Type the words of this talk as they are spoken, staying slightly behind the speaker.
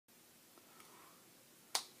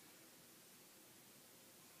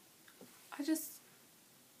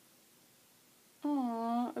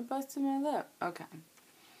I busted my lip. Okay.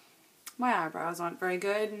 My eyebrows aren't very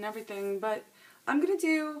good and everything, but I'm going to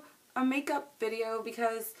do a makeup video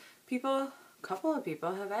because a couple of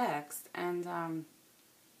people have asked, and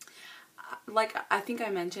like I think I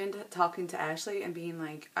mentioned talking to Ashley and being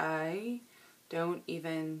like, I don't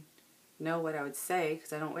even know what I would say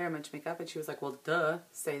because I don't wear much makeup, and she was like, well, duh,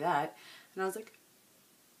 say that. And I was like,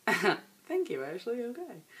 thank you, Ashley,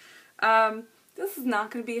 okay. This is not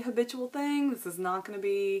going to be a habitual thing. This is not going to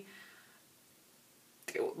be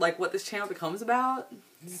like what this channel becomes about.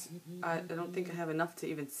 I don't think I have enough to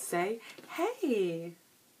even say. Hey!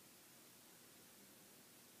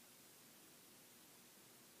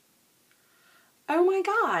 Oh my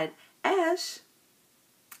god, Ash!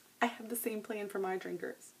 I have the same plan for my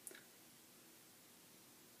drinkers.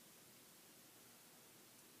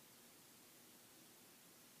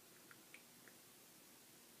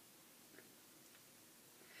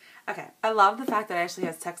 Okay, I love the fact that Ashley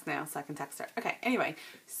has text now, so I can text her. Okay, anyway,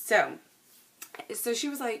 so she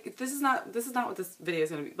was like, this is not what this video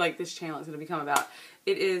is going to be, like, this channel is going to become about.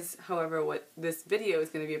 It is, however, what this video is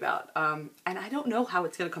going to be about. And I don't know how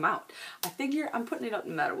it's going to come out. I figure I'm putting it up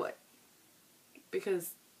no matter what.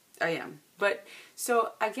 Because I am. But,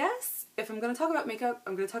 so, I guess, if I'm going to talk about makeup,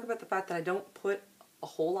 I'm going to talk about the fact that I don't put a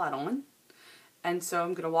whole lot on. And so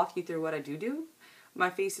I'm going to walk you through what I do. My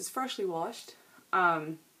face is freshly washed.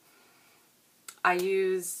 I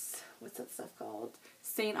use, what's that stuff called?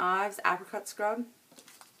 St. Ives Apricot Scrub.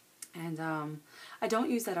 And I don't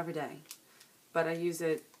use that every day, but I use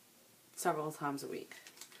it several times a week.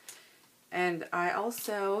 And I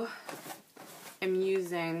also am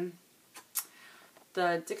using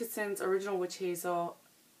the Dickinson's Original Witch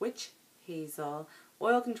Hazel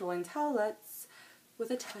Oil Controlling Towelettes with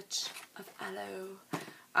a touch of aloe.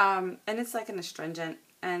 And it's like an astringent,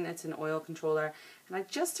 and it's an oil controller, and I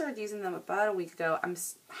just started using them about a week ago. I'm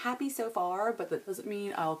happy so far, but that doesn't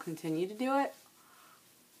mean I'll continue to do it.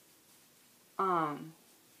 I'm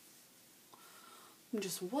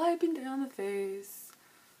just wiping down the face.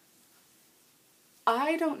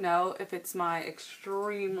 I don't know if it's my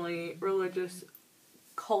extremely religious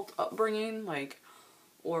cult upbringing, like,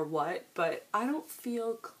 or what, but I don't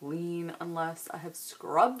feel clean unless I have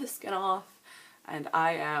scrubbed the skin off and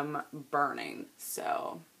I am burning.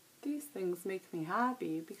 So these things make me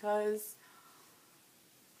happy because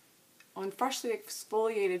on freshly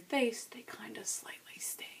exfoliated face, they kind of slightly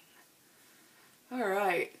sting.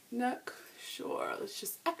 Alright, neck, sure, let's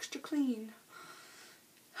just extra clean.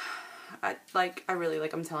 I'm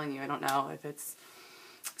telling you, I don't know if it's...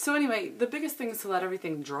 So anyway, the biggest thing is to let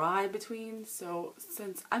everything dry between, so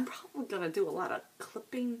since I'm probably going to do a lot of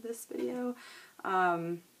clipping this video,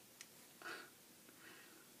 I'm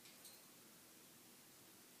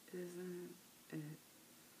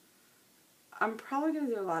probably going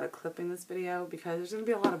to do a lot of clipping this video because there's going to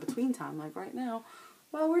be a lot of between time, like right now,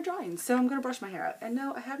 while we're drying. So I'm going to brush my hair out. And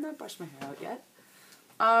no, I have not brushed my hair out yet.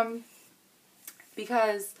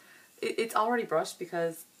 Because it's already brushed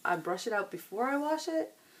because I brush it out before I wash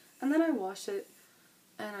it, and then I wash it,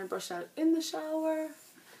 and I brush it out in the shower.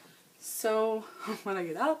 So when I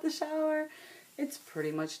get out the shower, it's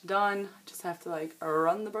pretty much done. Just have to like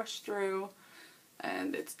run the brush through,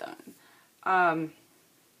 and it's done.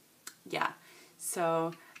 Yeah.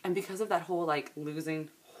 So, and because of that whole like losing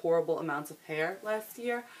horrible amounts of hair last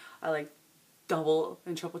year, I like double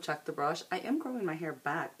and triple check the brush. I am growing my hair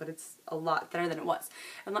back, but it's a lot thinner than it was.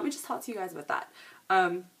 And let me just talk to you guys about that.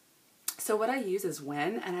 So what I use is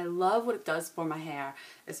Wen, and I love what it does for my hair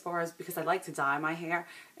as far as, because I like to dye my hair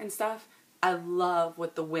and stuff, I love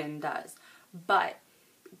what the Wen does. But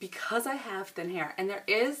because I have thin hair, and there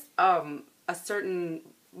is a certain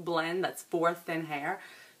blend that's for thin hair,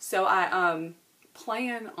 so I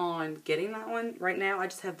plan on getting that one. Right now I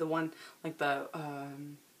just have the one, like the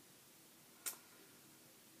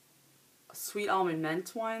Sweet Almond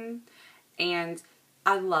Mint one, and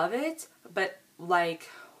I love it, but like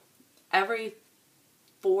every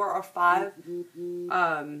 4 or 5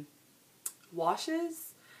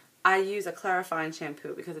 washes I use a clarifying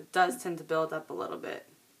shampoo because it does tend to build up a little bit.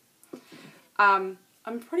 I'm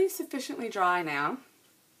pretty sufficiently dry now,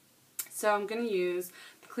 so I'm going to use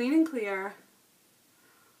the Clean and Clear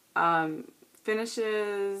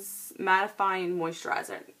Finishes Mattifying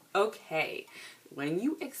Moisturizer. Okay, when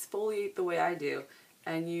you exfoliate the way I do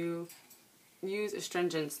and you use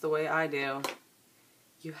astringents the way I do,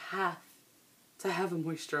 you have to have a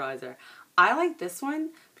moisturizer. I like this one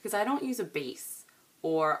because I don't use a base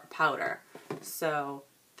or powder, so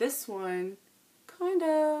this one kind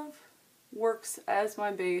of works as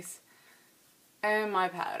my base and my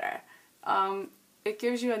powder. It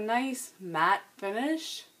gives you a nice matte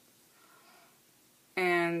finish,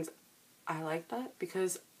 and I like that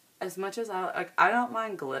because as much as I don't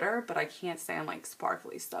mind glitter, but I can't stand like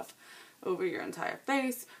sparkly stuff over your entire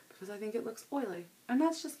face because I think it looks oily. And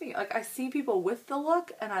that's just me. Like, I see people with the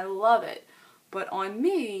look and I love it, but on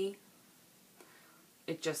me,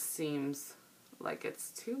 it just seems like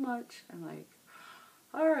it's too much. And like,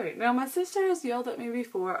 alright. Now my sister has yelled at me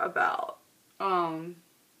before about, I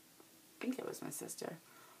think it was my sister,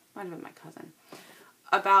 might have been my cousin,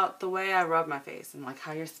 about the way I rub my face and like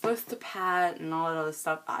how you're supposed to pat and all that other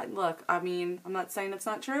stuff. Look, I mean, I'm not saying it's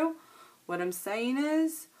not true. What I'm saying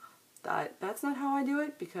is that that's not how I do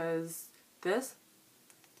it because this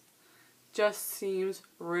just seems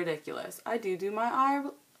ridiculous. I do my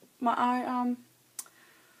eye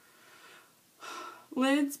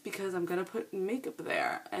lids because I'm gonna put makeup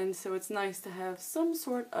there, and so it's nice to have some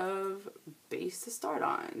sort of base to start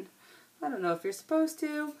on. I don't know if you're supposed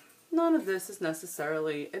to. None of this is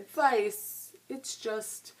necessarily advice. It's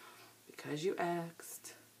just because you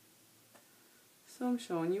asked. So I'm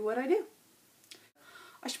showing you what I do.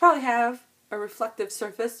 I should probably have a reflective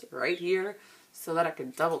surface right here so that I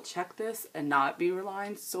could double check this and not be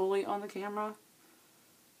relying solely on the camera.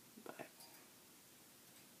 But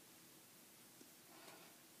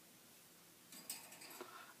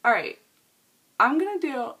alright, I'm gonna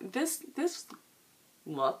do this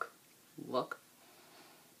look.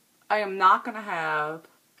 I am not gonna have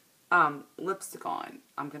lipstick on.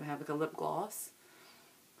 I'm gonna have like a lip gloss.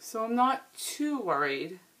 So I'm not too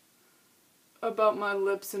worried about my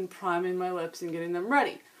lips and priming my lips and getting them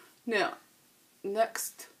ready. Now,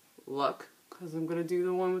 next look, because I'm gonna do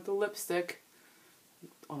the one with the lipstick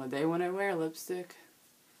on the day when I wear lipstick.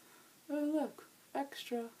 Oh look,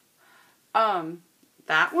 extra.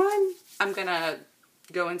 That one, I'm gonna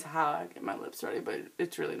go into how I get my lips ready, but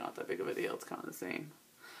it's really not that big of a deal. It's kind of the same.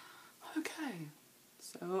 Okay,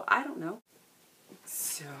 so I don't know.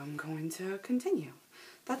 So I'm going to continue.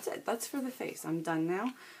 That's it. That's for the face. I'm done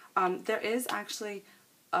now. There is actually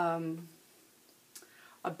a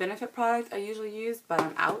Benefit product I usually use, but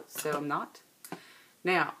I'm out, so I'm not.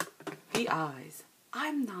 Now, the eyes.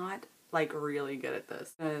 I'm not like really good at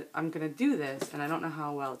this. I'm gonna do this, and I don't know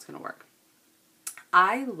how well it's gonna work.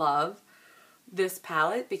 I love this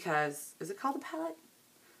palette because, is it called a palette?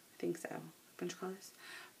 I think so. A bunch of colors.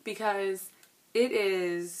 Because it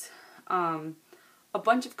is a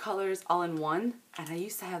bunch of colors all in one, and I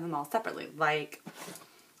used to have them all separately. Like,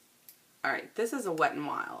 alright, this is a Wet n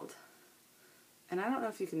Wild. And I don't know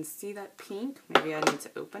if you can see that pink. Maybe I need to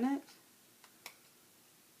open it.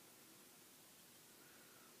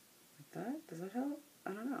 Like that? Does that help?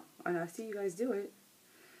 I don't know. I see you guys do it.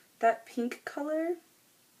 That pink color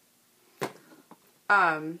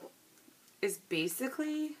is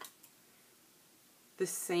basically the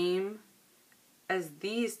same as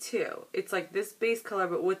these two. It's like this base color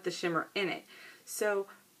but with the shimmer in it. So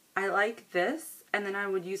I like this, and then I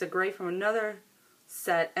would use a gray from another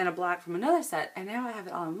set and a black from another set, and now I have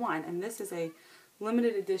it all in one. And this is a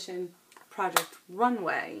limited edition Project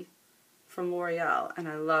Runway from L'Oreal, and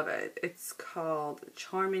I love it. It's called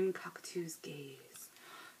Charming Cockatoo's Gaze.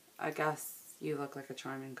 I guess you look like a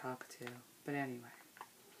charming cockatoo, but anyway.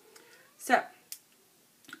 So,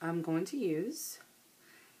 I'm going to use,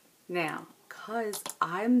 now, because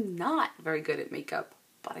I'm not very good at makeup,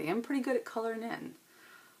 but I am pretty good at coloring in,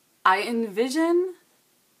 I envision,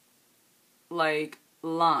 like,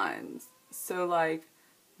 lines. So, like,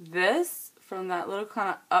 this, from that little kind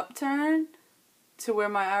of upturn to where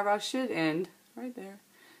my eyebrow should end, right there,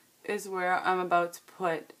 is where I'm about to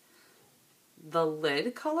put the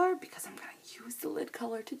lid color, because I'm going to use the lid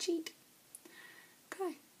color to cheat.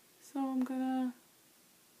 Okay, so I'm going to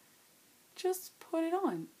just put it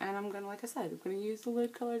on, and I'm going to, like I said, I'm going to use the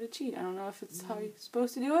lid color to cheat. I don't know if it's how you're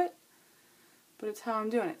supposed to do it, but it's how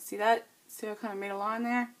I'm doing it. See that? See how I kind of made a line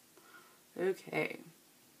there? Okay.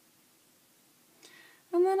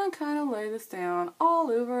 And then I kind of lay this down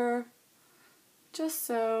all over, just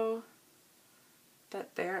so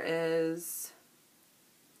that there is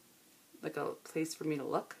like a place for me to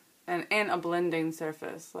look, and a blending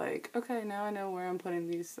surface. Like, okay, now I know where I'm putting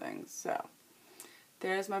these things. So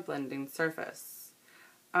there's my blending surface.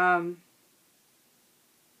 Okay.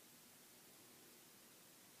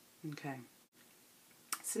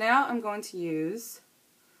 So now I'm going to use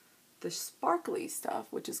the sparkly stuff,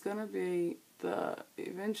 which is going to be the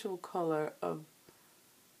eventual color of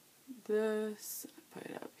this. Put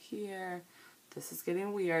it up here. This is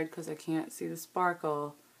getting weird because I can't see the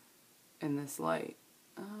sparkle in this light.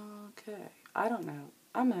 Okay. I don't know.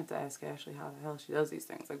 I'm gonna have to ask Ashley how the hell she does these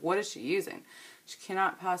things. Like, what is she using? She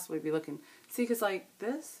cannot possibly be looking. See, because, like,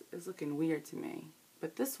 this is looking weird to me.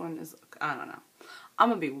 But this one is, I don't know. I'm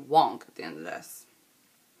gonna be wonk at the end of this.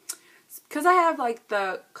 Because I have, like,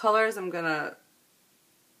 the colors I'm gonna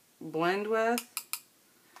blend with,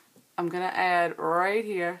 I'm gonna add right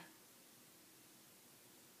here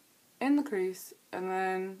in the crease, and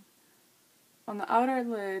then on the outer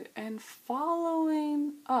lid, and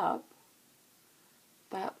following up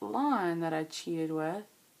that line that I cheated with,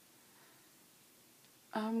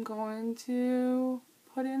 I'm going to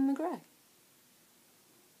put in the gray.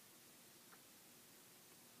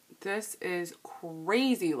 This is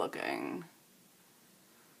crazy looking.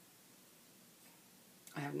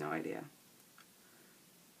 I have no idea.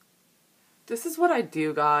 This is what I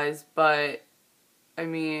do, guys, but I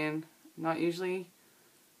mean, I'm not usually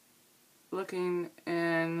looking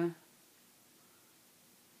in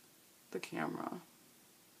the camera.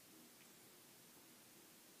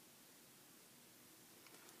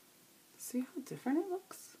 See how different it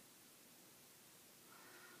looks?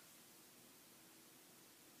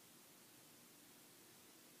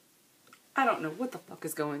 I don't know what the fuck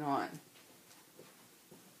is going on.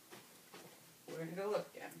 We're gonna go look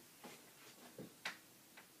again.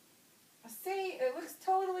 See, it looks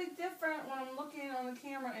totally different when I'm looking on the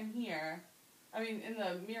camera in here. I mean, in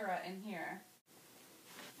the mirror in here.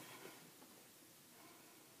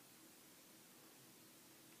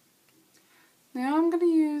 Now I'm going to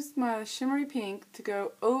use my shimmery pink to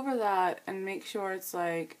go over that and make sure it's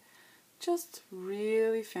like just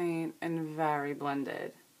really faint and very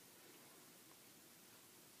blended.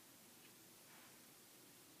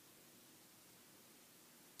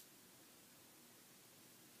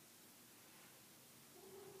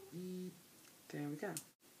 There we go.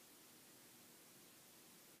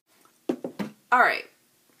 Alright.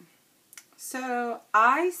 So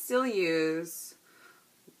I still use,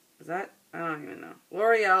 is that, I don't even know,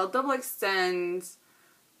 L'Oreal Double Extend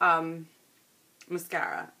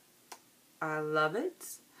mascara. I love it.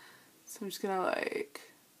 So I'm just gonna like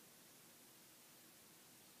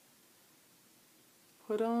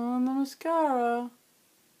put on the mascara.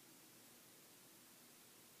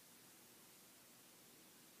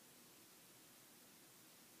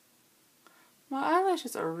 My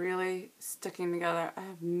eyelashes are really sticking together. I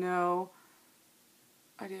have no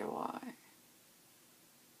idea why.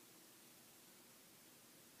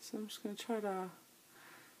 So I'm just going to try to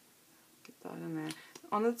get that in there.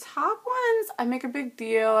 On the top ones, I make a big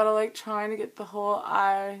deal out of like trying to get the whole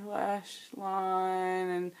eyelash line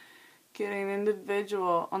and getting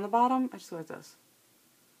individual. On the bottom, I just go like this.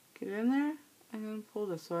 Get it in there and then pull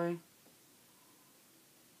this way.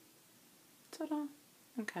 Ta-da.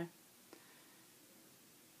 Okay.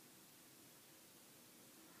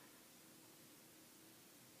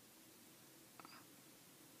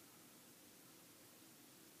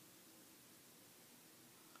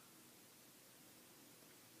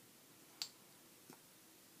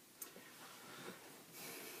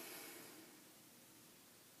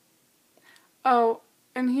 Oh,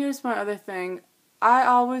 and here's my other thing. I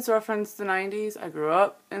always reference the 90s. I grew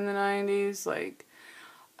up in the 90s. Like,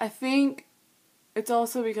 I think it's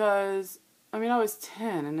also because, I mean, I was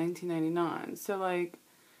 10 in 1999. So, like,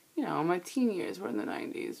 you know, my teen years were in the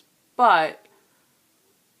 90s. But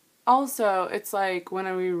also, it's like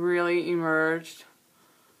when we really emerged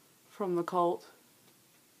from the cult.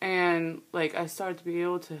 And, like, I started to be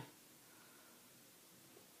able to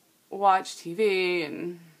watch TV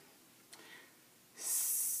and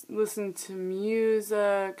listen to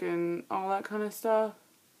music and all that kind of stuff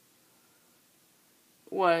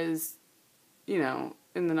was, you know,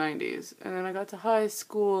 in the 90s. And then I got to high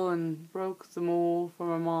school and broke the mold for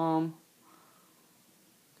my mom.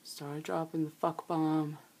 Started dropping the fuck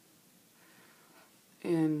bomb.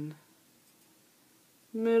 In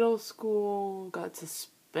middle school, got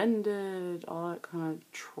suspended, all that kind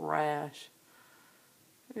of trash.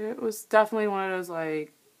 It was definitely one of those,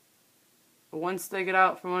 like, once they get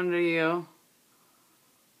out from under you,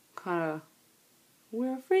 kind of,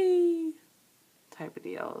 we're free type of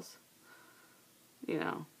deals. You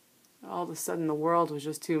know, all of a sudden the world was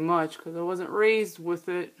just too much because I wasn't raised with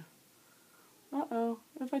it. Uh-oh,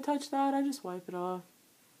 if I touch that, I just wipe it off.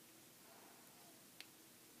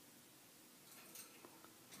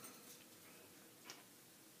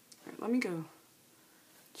 Alright, let me go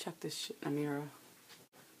check this shit in the mirror.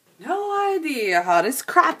 No idea how this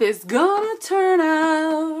crap is gonna turn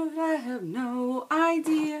out. I have no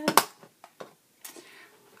idea.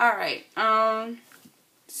 Alright,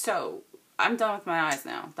 so I'm done with my eyes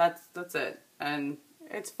now. That's it. And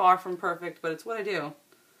it's far from perfect, but it's what I do.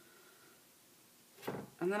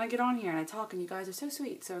 And then I get on here and I talk and you guys are so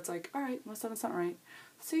sweet. So it's like, alright, must have done something right.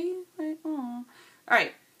 See? Like, aw.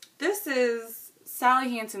 Alright, this is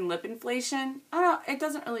Sally Hansen Lip Inflation. I don't know, it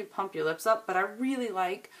doesn't really pump your lips up, but I really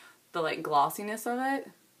like the like glossiness of it.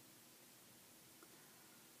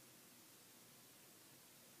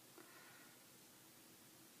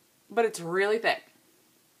 But it's really thick.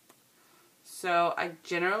 So I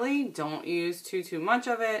generally don't use too much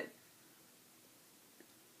of it.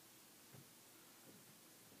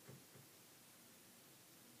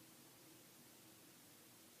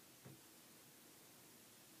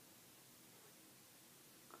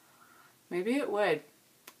 Maybe it would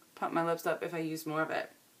pump my lips up if I used more of it.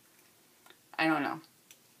 I don't know.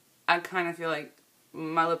 I kind of feel like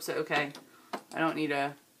my lips are okay. I don't need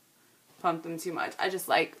to pump them too much. I just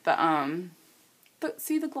like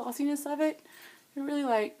see the glossiness of it? It really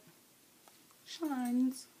like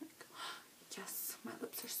shines. Yes, my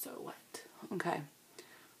lips are so wet. Okay.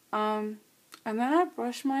 And then I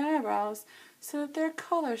brush my eyebrows so that their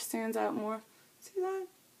color stands out more. See that?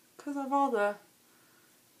 Because of all the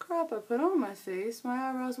crap I put on my face, my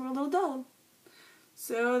eyebrows were a little dull.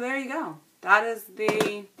 So there you go. That is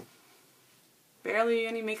the barely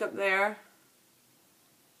any makeup there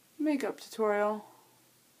makeup tutorial.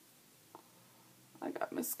 I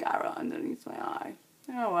got mascara underneath my eye.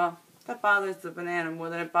 Oh well, that bothers the banana more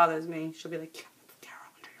than it bothers me. She'll be like, yeah, mascara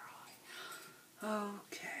under your eye.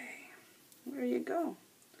 Okay, there you go.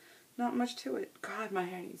 Not much to it. God, my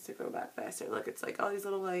hair needs to grow back faster. Look, it's like all these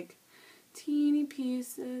little like teeny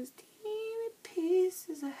pieces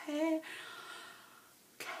of hair.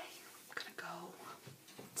 Okay, I'm gonna go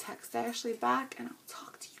text Ashley back and I'll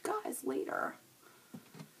talk to you guys later.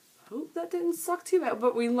 Hope that didn't suck too bad,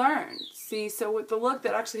 but we learned. See, so with the look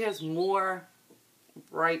that actually has more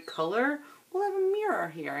bright color, we'll have a mirror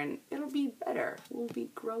here and it'll be better. We'll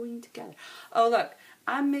be growing together. Oh look,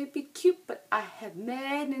 I may be cute, but I have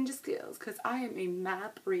mad ninja skills because I am a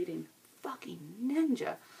map reading fucking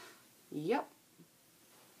ninja. Yep.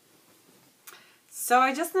 So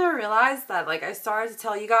I just never realized that like I started to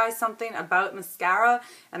tell you guys something about mascara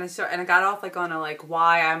and I got off like on a like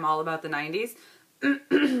why I'm all about the 90s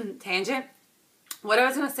tangent. What I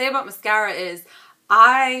was going to say about mascara is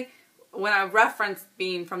when I referenced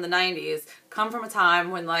being from the 90s, come from a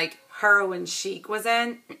time when like heroin chic was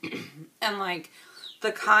in and like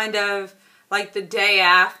the kind of like the day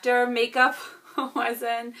after makeup was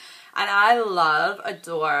in. And I love,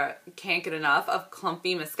 adore, can't get enough of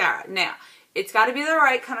clumpy mascara. Now, it's got to be the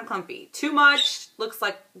right kind of clumpy. Too much looks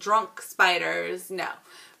like drunk spiders. No.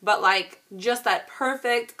 But like just that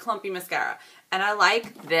perfect clumpy mascara. And I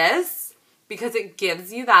like this because it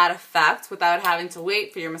gives you that effect without having to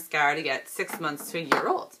wait for your mascara to get 6 months to a year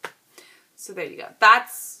old. So there you go.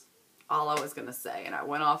 That's all I was going to say. And I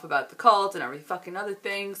went off about the cult and every fucking other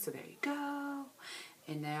thing. So there you go.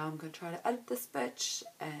 And now I'm going to try to edit this bitch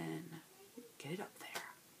and get it up there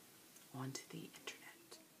onto the internet.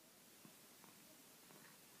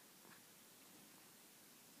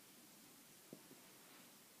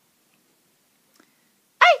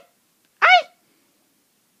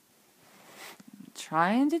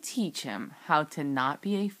 Trying to teach him how to not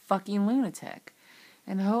be a fucking lunatic.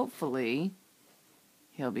 And hopefully,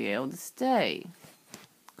 he'll be able to stay.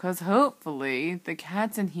 Because hopefully, the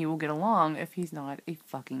cats and he will get along if he's not a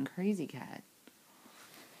fucking crazy cat.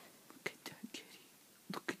 Look at that kitty.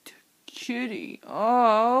 Look at that kitty.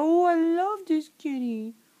 Oh, I love this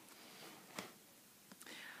kitty.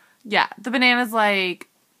 Yeah, the banana's like,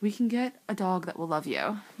 we can get a dog that will love you.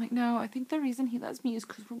 I'm like, no, I think the reason he loves me is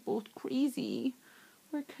because we're both crazy.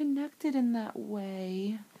 We're connected in that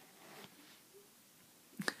way.